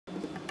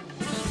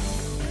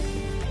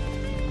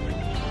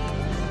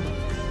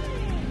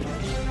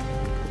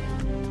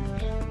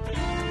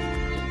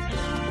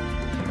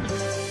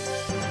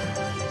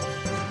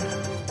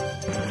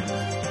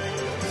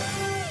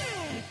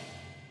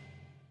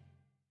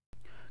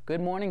Good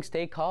morning,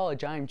 State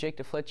College. I'm Jake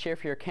DeFlitch here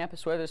for your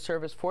Campus Weather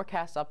Service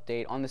forecast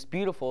update on this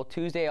beautiful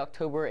Tuesday,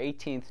 October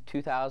 18th,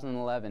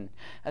 2011.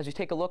 As we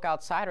take a look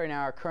outside right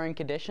now, our current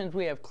conditions,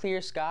 we have clear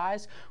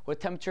skies with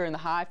temperature in the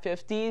high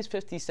 50s,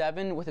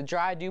 57, with a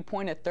dry dew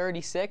point at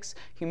 36,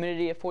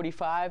 humidity at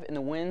 45, and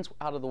the winds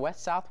out of the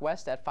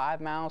west-southwest at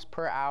 5 miles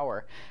per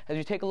hour. As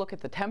we take a look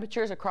at the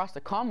temperatures across the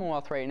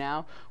Commonwealth right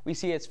now, we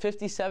see it's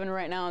 57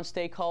 right now in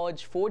State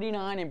College,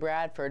 49 in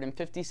Bradford, and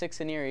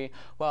 56 in Erie,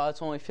 while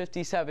it's only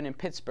 57 in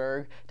Pittsburgh.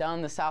 Down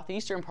in the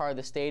southeastern part of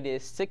the state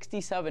is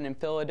 67 in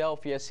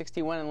Philadelphia,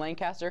 61 in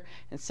Lancaster,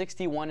 and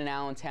 61 in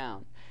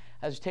Allentown.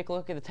 As we take a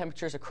look at the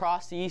temperatures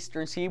across the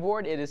eastern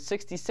seaboard, it is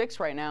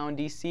 66 right now in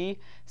D.C.,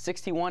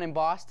 61 in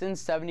Boston,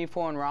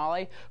 74 in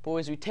Raleigh. But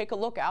as we take a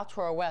look out to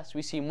our west,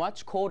 we see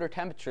much colder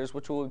temperatures,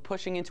 which will be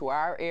pushing into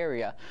our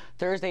area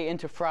Thursday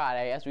into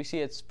Friday. As we see,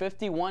 it's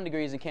 51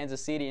 degrees in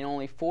Kansas City and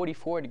only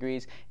 44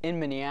 degrees in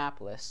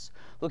Minneapolis.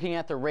 Looking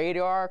at the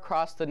radar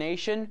across the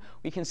nation,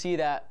 we can see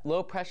that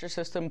low pressure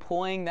system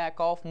pulling that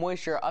Gulf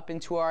moisture up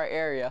into our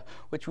area,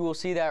 which we will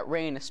see that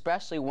rain,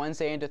 especially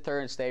Wednesday into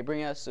Thursday,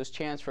 bringing us this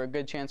chance for a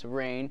good chance of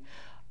rain.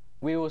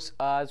 We will,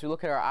 as we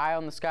look at our eye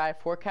on the sky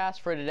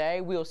forecast for today,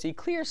 we will see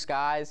clear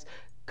skies,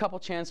 couple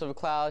chance of a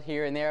cloud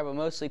here and there, but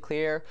mostly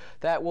clear.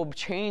 That will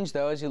change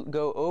though as you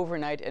go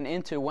overnight and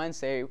into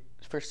Wednesday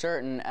for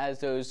certain, as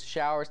those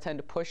showers tend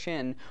to push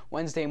in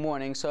Wednesday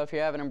morning. So if you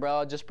have an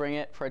umbrella, just bring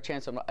it for a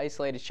chance of an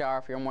isolated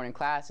shower for your morning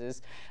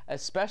classes.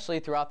 Especially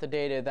throughout the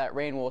day, that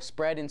rain will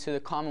spread into the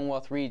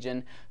Commonwealth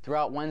region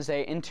throughout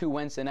Wednesday into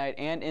Wednesday night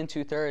and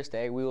into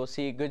Thursday. We will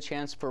see a good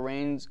chance for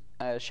rain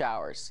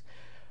showers.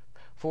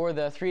 For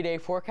the 3-day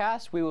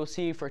forecast, we will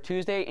see for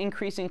Tuesday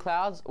increasing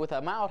clouds with a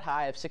mild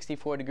high of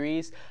 64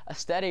 degrees, a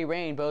steady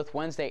rain both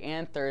Wednesday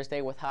and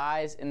Thursday with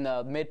highs in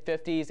the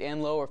mid-50s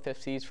and lower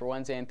 50s for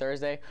Wednesday and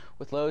Thursday,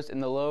 with lows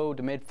in the low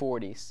to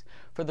mid-40s.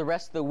 For the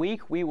rest of the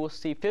week, we will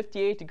see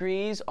 58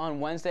 degrees on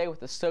Wednesday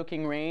with a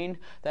soaking rain.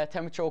 That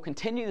temperature will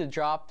continue to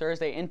drop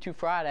Thursday into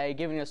Friday,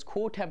 giving us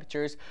cool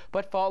temperatures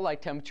but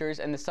fall-like temperatures,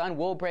 and the sun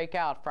will break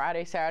out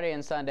Friday, Saturday,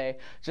 and Sunday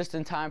just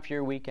in time for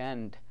your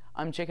weekend.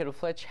 I'm Jacob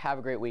DeFlitch. Have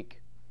a great week.